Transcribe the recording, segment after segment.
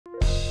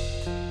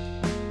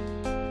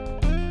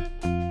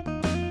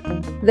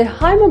The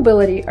High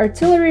Mobility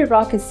Artillery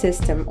Rocket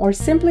System, or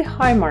simply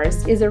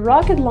Himars, is a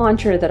rocket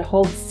launcher that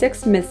holds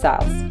 6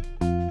 missiles.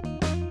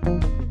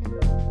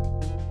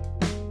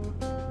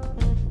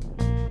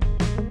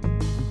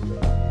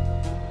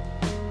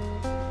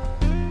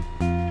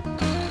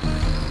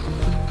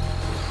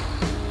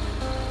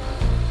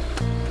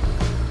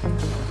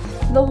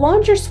 The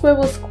launcher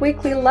swivels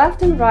quickly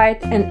left and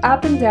right and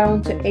up and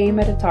down to aim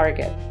at a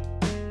target.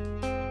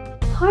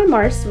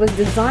 Himars was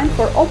designed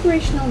for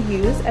operational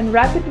use and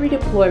rapid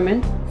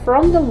redeployment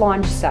from the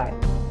launch site.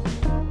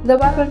 The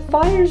weapon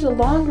fires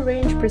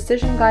long-range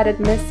precision-guided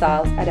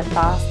missiles at a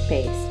fast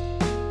pace.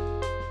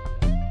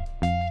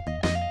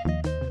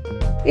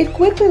 It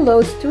quickly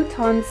loads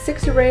 2-ton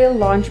 6-rail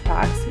launch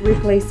packs,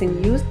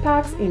 replacing used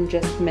packs in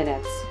just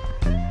minutes.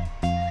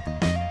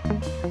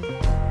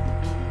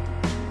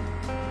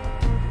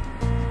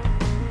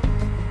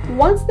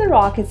 Once the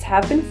rockets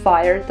have been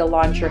fired, the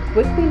launcher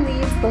quickly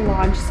leaves the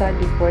launch site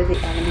before the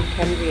enemy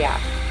can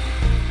react.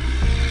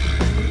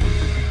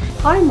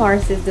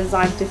 Himars is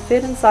designed to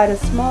fit inside a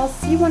small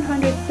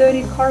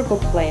C-130 cargo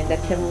plane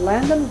that can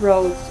land on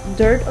roads,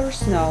 dirt or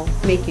snow,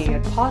 making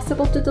it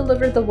possible to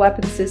deliver the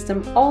weapon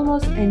system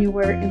almost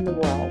anywhere in the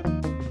world.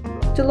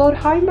 To load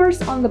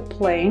Himars on the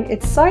plane,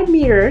 its side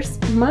mirrors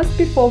must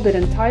be folded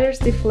and tires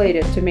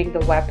deflated to make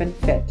the weapon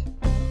fit.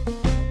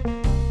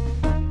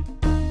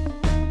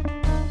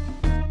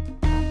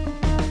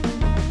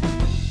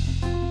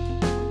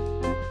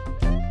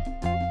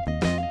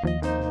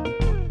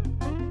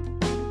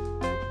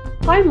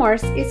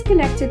 Himars is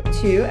connected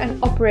to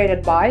and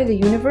operated by the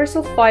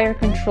Universal Fire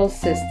Control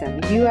System,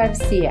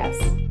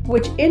 UFCS,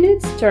 which in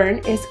its turn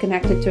is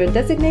connected to a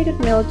designated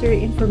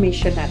military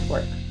information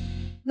network.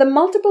 The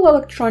multiple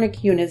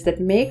electronic units that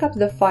make up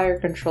the fire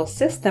control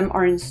system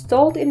are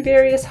installed in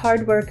various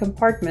hardware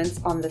compartments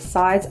on the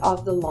sides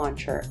of the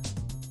launcher.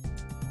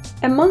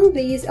 Among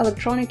these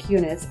electronic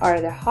units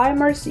are the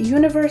Himars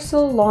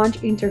Universal Launch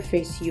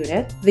Interface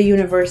Unit, the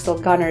Universal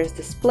Gunner's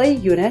Display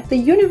Unit, the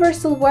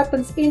Universal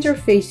Weapons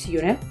Interface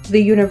Unit,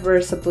 the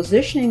Universal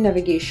Positioning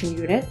Navigation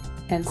Unit,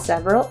 and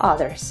several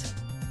others.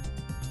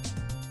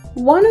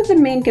 One of the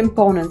main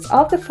components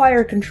of the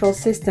fire control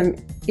system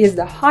is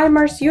the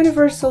Himars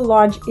Universal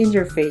Launch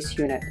Interface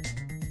Unit.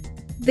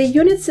 The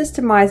unit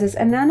systemizes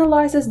and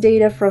analyzes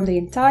data from the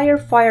entire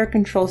fire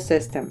control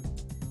system,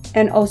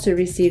 and also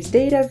receives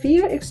data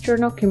via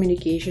external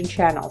communication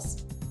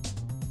channels.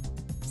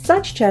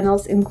 Such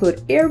channels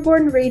include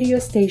airborne radio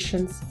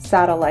stations,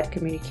 satellite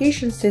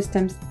communication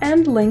systems,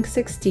 and Link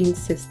 16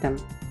 system.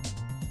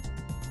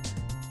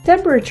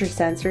 Temperature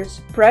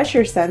sensors,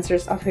 pressure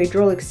sensors of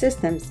hydraulic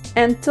systems,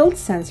 and tilt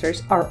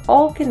sensors are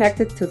all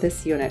connected to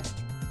this unit.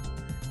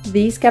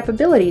 These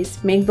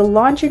capabilities make the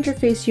launch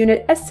interface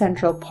unit a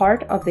central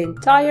part of the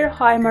entire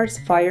Himars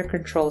fire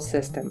control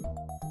system.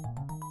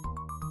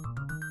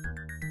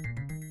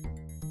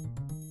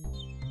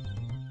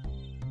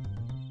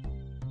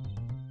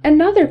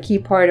 Another key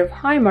part of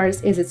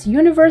Himars is its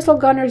Universal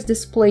Gunner's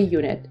Display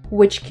Unit,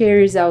 which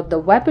carries out the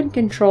weapon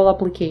control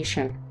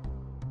application.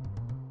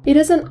 It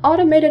is an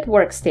automated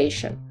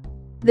workstation.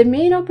 The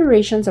main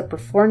operations are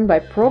performed by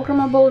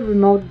programmable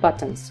remote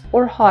buttons,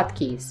 or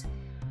hotkeys.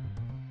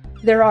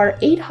 There are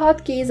 8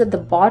 hotkeys at the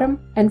bottom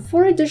and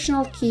 4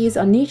 additional keys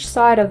on each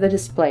side of the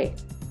display.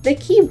 The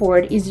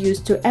keyboard is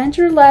used to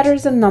enter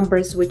letters and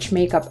numbers which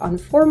make up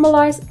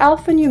unformalized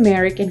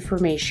alphanumeric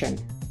information.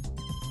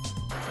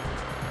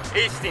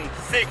 Easting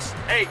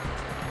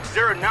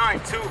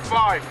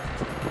 680925.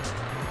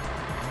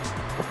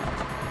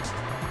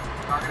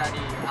 Target ID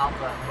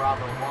Alpha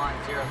Bravo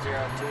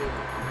 1002.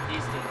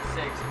 Easting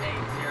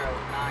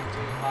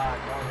 680925.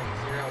 Northern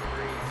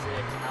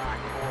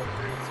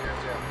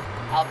 03694300.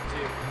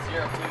 Altitude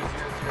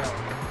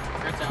 0200.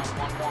 Grid zone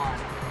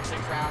 11.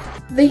 6 rounds.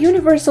 The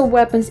Universal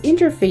Weapons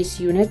Interface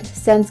Unit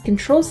sends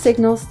control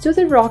signals to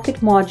the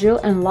rocket module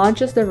and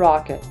launches the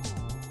rocket.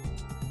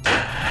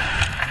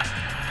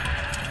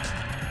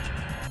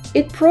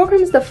 It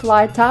programs the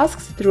flight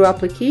tasks through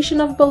application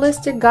of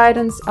ballistic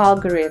guidance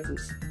algorithms,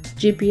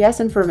 GPS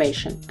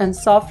information, and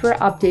software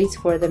updates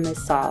for the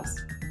missiles.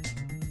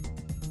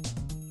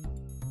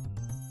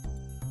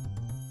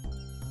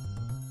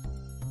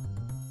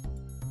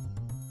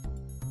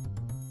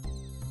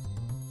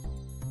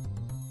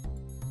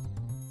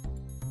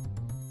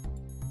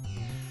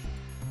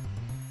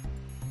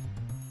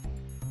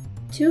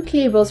 Two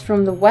cables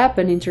from the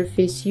weapon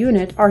interface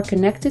unit are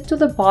connected to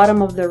the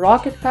bottom of the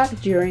rocket pack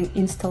during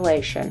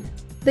installation.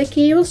 The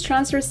cables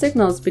transfer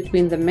signals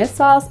between the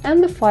missiles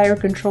and the fire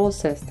control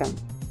system.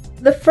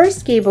 The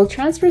first cable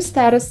transfers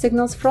status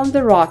signals from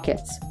the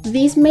rockets.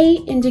 These may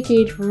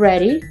indicate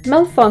ready,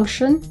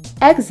 malfunction,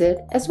 exit,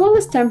 as well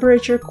as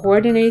temperature,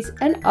 coordinates,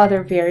 and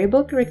other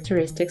variable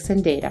characteristics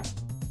and data.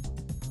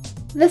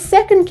 The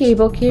second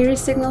cable carries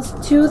signals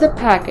to the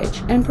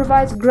package and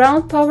provides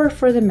ground power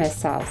for the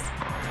missiles.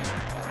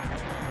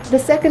 The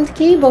second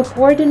cable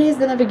coordinates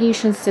the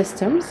navigation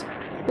systems,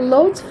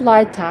 loads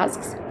flight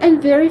tasks,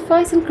 and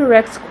verifies and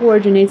corrects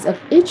coordinates of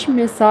each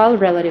missile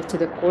relative to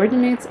the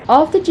coordinates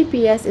of the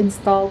GPS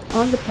installed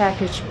on the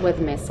package with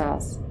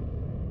missiles.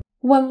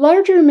 When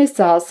larger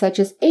missiles such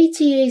as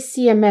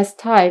ATA-CMS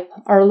type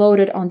are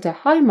loaded onto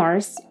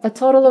Himars, a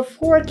total of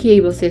 4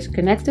 cables is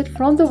connected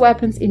from the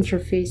weapons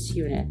interface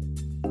unit.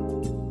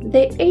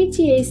 The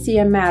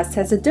ATA-CMS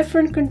has a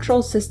different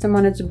control system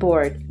on its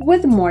board,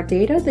 with more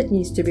data that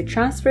needs to be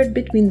transferred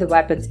between the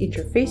weapons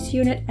interface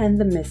unit and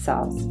the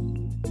missiles.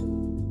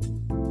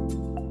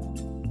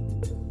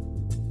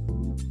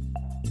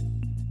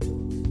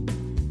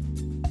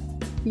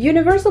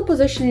 Universal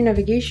Positioning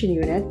Navigation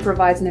Unit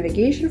provides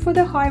navigation for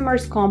the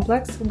Himars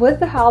complex with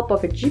the help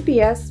of a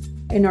GPS,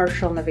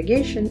 inertial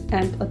navigation,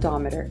 and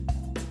odometer.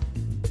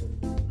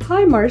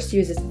 Himars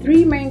uses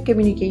 3 main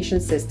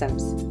communication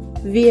systems: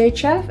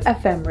 VHF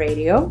FM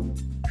radio,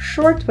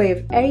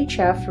 shortwave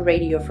HF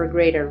radio for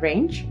greater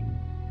range,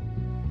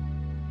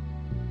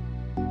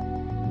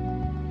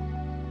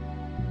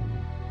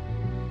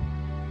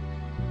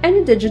 and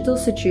a digital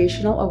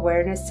situational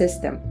awareness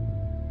system.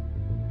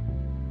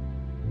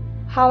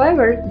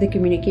 However, the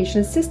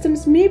communication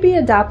systems may be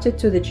adapted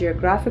to the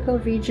geographical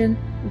region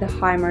the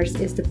Himars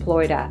is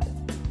deployed at.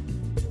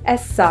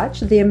 As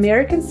such, the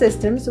American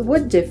systems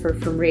would differ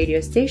from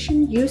radio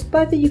station used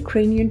by the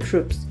Ukrainian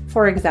troops,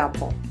 for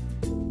example.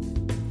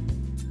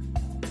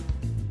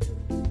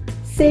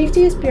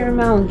 Safety is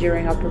paramount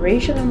during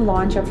operation and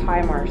launch of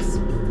Himars.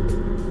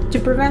 To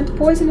prevent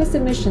poisonous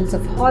emissions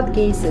of hot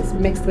gases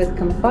mixed with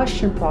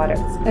combustion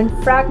products and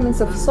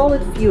fragments of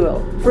solid fuel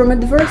from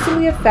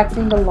adversely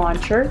affecting the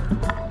launcher,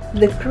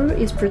 the crew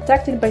is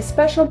protected by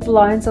special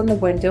blinds on the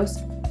windows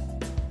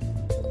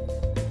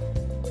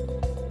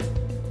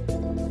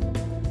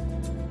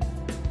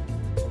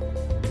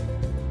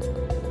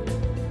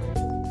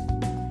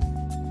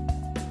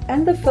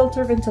and the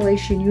filter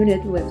ventilation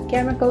unit with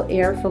chemical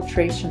air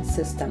filtration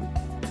system.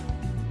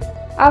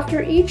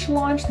 After each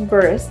launched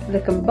burst,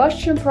 the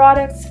combustion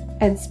products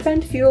and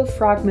spent fuel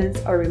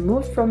fragments are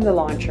removed from the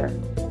launcher.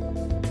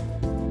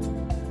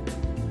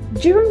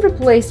 During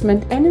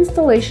replacement and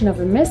installation of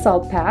a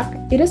missile pack,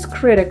 it is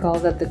critical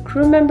that the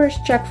crew members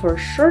check for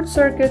short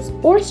circuits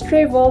or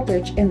stray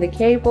voltage in the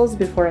cables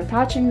before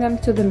attaching them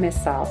to the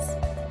missiles.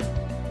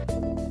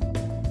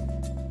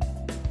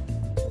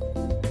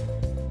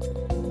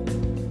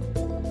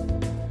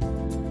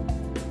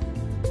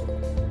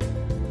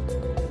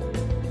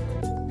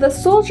 The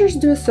soldiers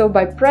do so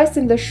by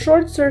pressing the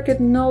Short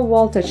Circuit No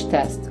Voltage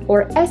Test,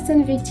 or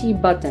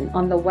SNVT button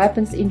on the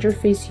weapons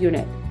interface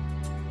unit.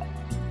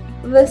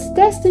 This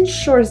test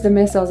ensures the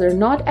missiles are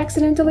not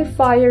accidentally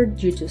fired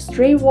due to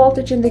stray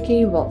voltage in the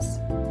cables.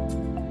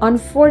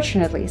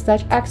 Unfortunately,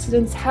 such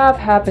accidents have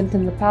happened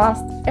in the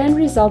past and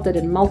resulted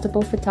in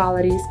multiple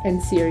fatalities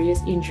and serious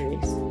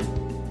injuries.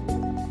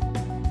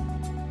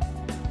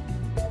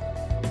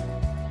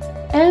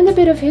 And a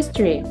bit of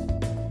history.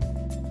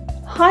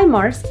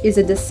 Himars is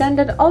a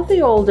descendant of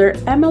the older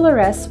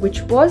MLRS,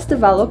 which was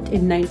developed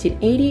in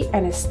 1980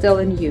 and is still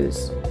in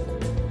use.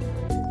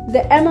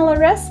 The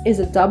MLRS is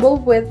a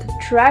double-width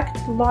tracked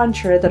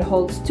launcher that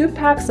holds 2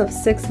 packs of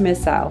 6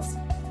 missiles.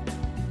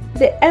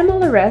 The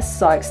MLRS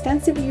saw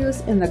extensive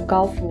use in the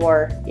Gulf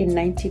War in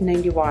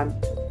 1991,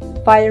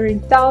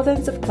 firing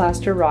thousands of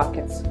cluster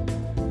rockets.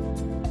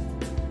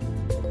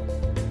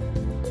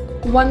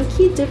 One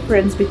key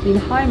difference between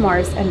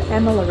Himars and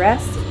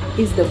MLRS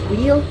is the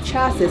wheel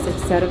chassis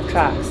instead of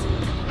tracks.